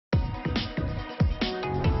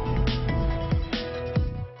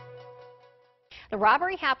The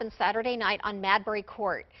robbery happened Saturday night on Madbury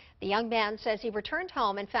Court. The young man says he returned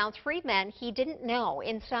home and found 3 men he didn't know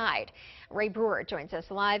inside. Ray Brewer joins us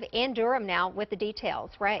live in Durham now with the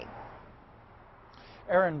details. Ray.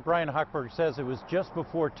 Aaron, Brian Hochberg says it was just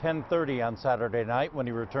before 10:30 on Saturday night when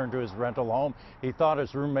he returned to his rental home. He thought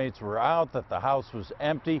his roommates were out, that the house was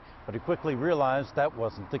empty, but he quickly realized that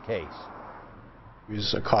wasn't the case. He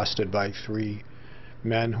was accosted by 3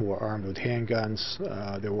 men who were armed with handguns.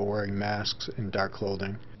 They were wearing masks and dark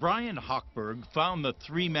clothing. Brian Hochberg found the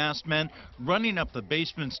 3 masked men running up the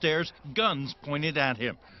basement stairs, guns pointed at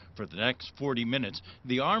him. For the next 40 minutes,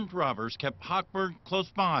 the armed robbers kept Hochberg close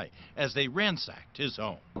by as they ransacked his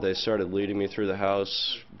home. They started leading me through the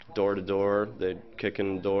house, door to door. They'd kick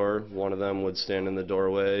in the door. One of them would stand in the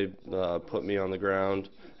doorway, put me on the ground,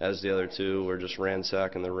 as the other 2 were just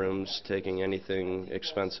ransacking the rooms, taking anything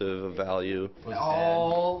expensive of value.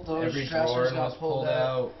 All those every drawer was pulled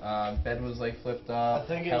out, bed was like flipped up,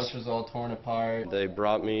 couch was all torn apart. They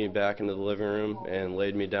brought me back into the living room and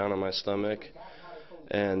laid me down on my stomach.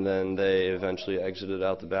 And then they eventually exited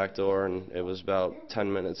out the back door, and it was about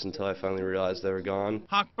 10 minutes until I finally realized they were gone.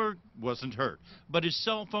 Hochberg wasn't hurt, but his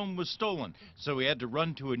cell phone was stolen, so he had to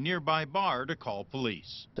run to a nearby bar to call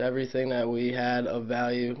police. Everything that we had of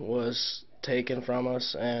value was taken from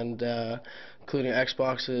us, and including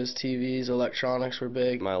Xboxes, TVs, electronics were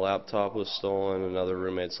big. My laptop was stolen, another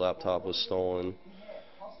roommate's laptop was stolen.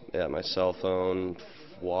 Yeah, my cell phone,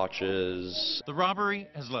 watches. The robbery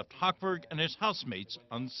has left Hochberg and his housemates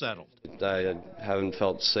unsettled. I haven't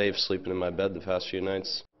felt safe sleeping in my bed the past few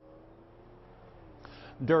nights.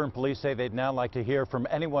 Durham police say they'd now like to hear from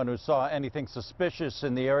anyone who saw anything suspicious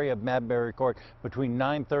in the area of Madbury Court between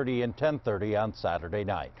 9:30 and 10:30 on Saturday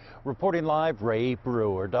night. Reporting live, Ray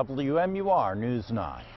Brewer, WMUR News 9.